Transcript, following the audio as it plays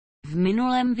V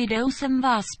minulém videu jsem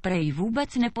vás prej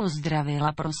vůbec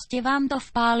nepozdravila, prostě vám to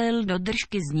vpálil do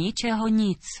držky z ničeho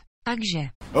nic. Takže...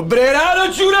 Dobré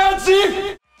ráno, čuráci!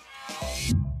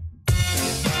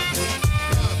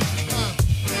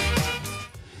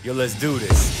 Yo, let's do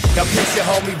this. Now picture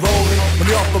homie rolling, when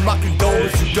they offer my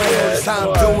condolence, you don't know just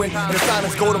how I'm doing. And the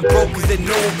silence go them broke cause they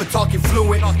know him for talking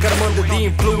fluent. Got him under the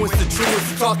influence, the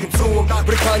truest, talking to him.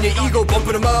 But it on your ego,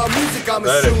 bumping him out, music I'm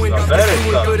assuming. I'm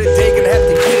doing good a day, gonna have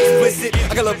to get explicit.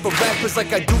 I got love for rappers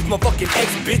like I do for my fucking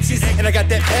ex-bitches. And I got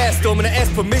that pass, though, I'm gonna ask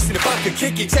permission if I could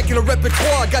kick it. Checking the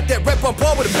repertoire, I got that rep on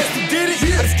par with the best who did it.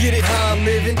 I just get it how I'm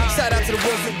living. Shout out to the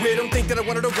ones that with them. Think that I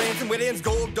wanted a ransom where the ends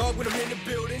go up, dog, when I'm in the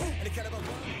building. And it kind of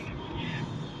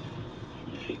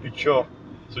Pičo,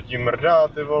 co ti mrdá,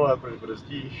 ty vole, proč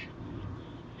brzdíš?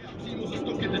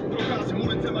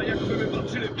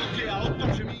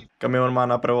 Kamion má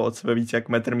napravo od sebe víc jak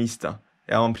metr místa.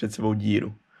 Já mám před sebou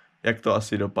díru. Jak to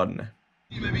asi dopadne?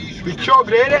 Pičo,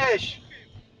 kde jedeš?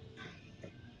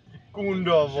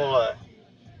 Kundo, vole.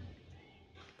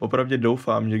 Popravdě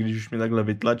doufám, že když už mě takhle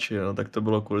vytlačil, tak to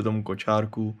bylo kvůli tomu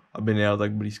kočárku, aby nejel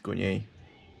tak blízko něj.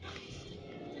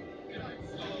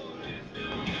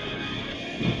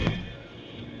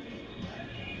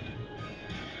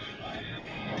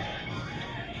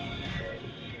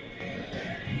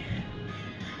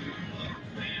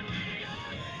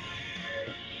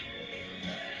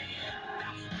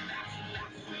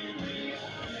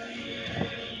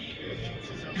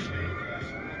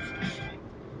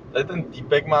 Tady ten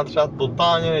týpek má třeba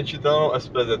totálně nečitelnou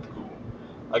SPZ-ku.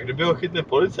 A kdyby ho chytli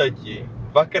policajti,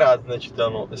 dvakrát s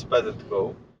nečitelnou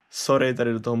SPZ-kou. Sorry,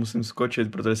 tady do toho musím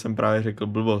skočit, protože jsem právě řekl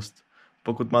blbost.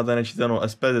 Pokud máte nečitelnou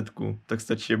SPZ-ku, tak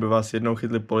stačí, aby vás jednou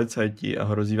chytli policajti a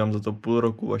hrozí vám za to půl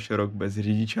roku až rok bez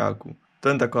řidičáku. To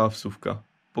je jen taková vsuvka.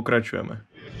 Pokračujeme.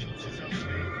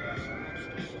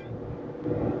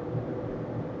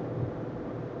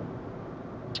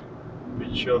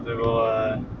 Pičo, ty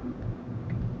vole.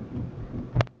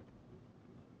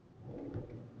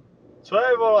 Co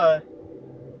je, vole?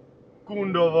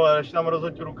 Kundo, vole, než tam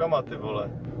rozhoď rukama, ty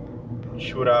vole.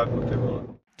 Čuráku, ty vole.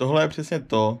 Tohle je přesně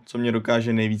to, co mě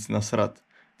dokáže nejvíc nasrat.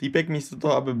 Týpek místo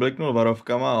toho, aby bliknul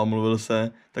varovkama a omluvil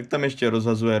se, tak tam ještě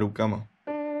rozhazuje rukama.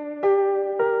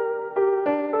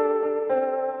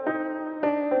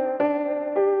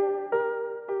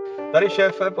 Tady,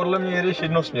 šéfe, podle mě jedeš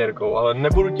jednosměrkou, ale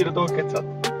nebudu ti do toho kecat.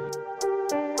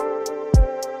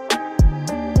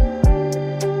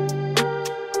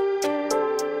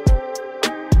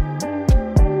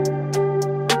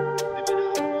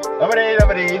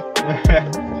 Dobrý.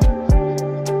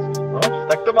 No,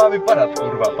 tak to má vypadat,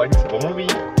 kurva. Paní se pomluví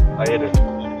a jede.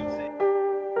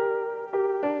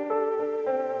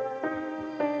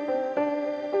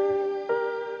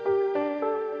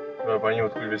 No, paní,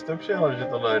 odkud vy jste přijela, že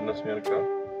tohle je jednosměrka?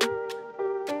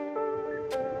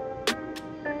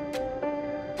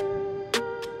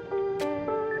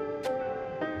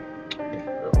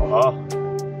 Aha.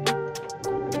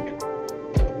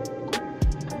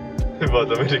 Tyba,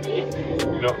 to mi řekni.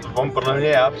 No, mám podle mě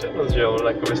já přednost, že jo? On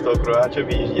jako z toho krojáče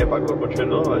vyjíždí a pak ho počuje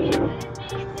doleva, že jo?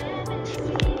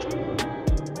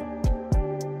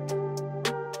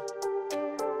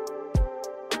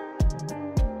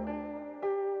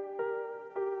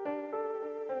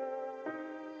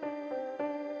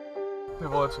 Ty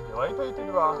vole, co dělají tady ty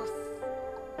dva?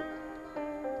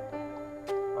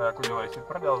 A jako dělají si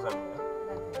prdel ze mě?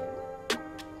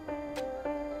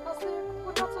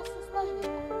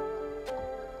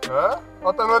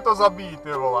 A tenhle to zabíjí,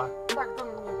 ty vole. Tak to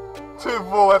mě. Ty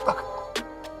vole, tak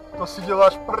to si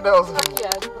děláš prdel z ní.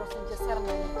 Tak je, prosím tě,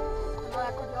 sernej. Tenhle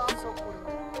jako dělá co,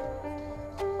 kurva.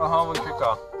 Aha, on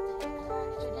čeká.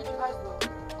 Řidič hajzlu.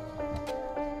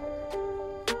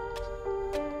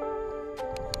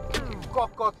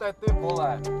 Kokote, ty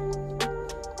vole.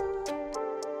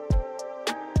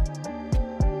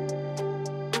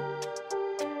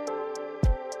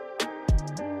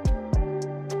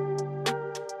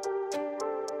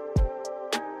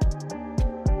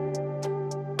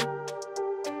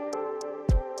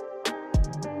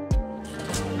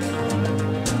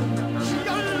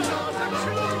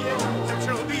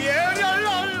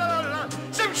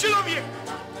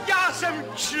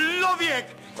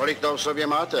 Člověk! Kolik to v sobě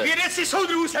máte? 2 deci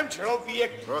soudrů, jsem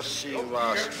člověk! Prosím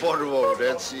vás, po 2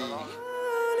 decích.